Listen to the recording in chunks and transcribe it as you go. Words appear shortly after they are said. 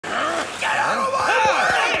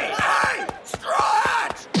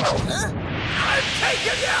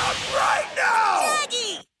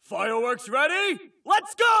Fireworks ready?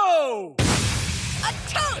 Let's go! A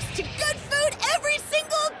toast to good food every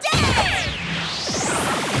single day!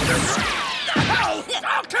 Hell!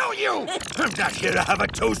 I'll kill you! I'm not here to have a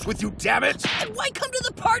toast with you, damn it! And why come to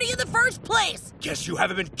the party in the first place? Guess you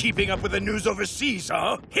haven't been keeping up with the news overseas,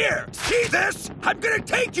 huh? Here, see this? I'm gonna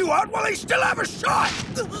take you out while I still have a shot!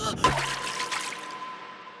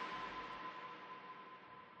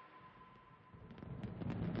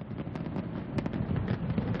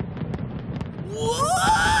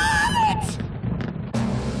 What?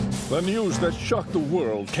 The news that shocked the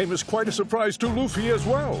world came as quite a surprise to Luffy as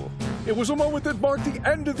well. It was a moment that marked the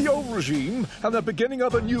end of the old regime and the beginning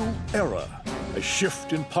of a new era. A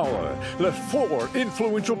shift in power left 4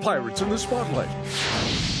 influential pirates in the spotlight.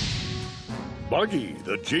 Buggy,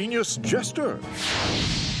 the genius jester.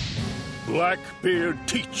 Blackbeard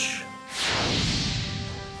Teach.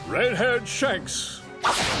 Red-haired Shanks.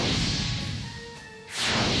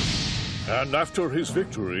 And after his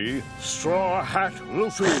victory, Straw Hat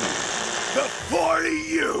Luffy. The 4 of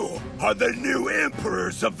you are the new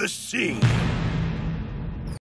emperors of the sea.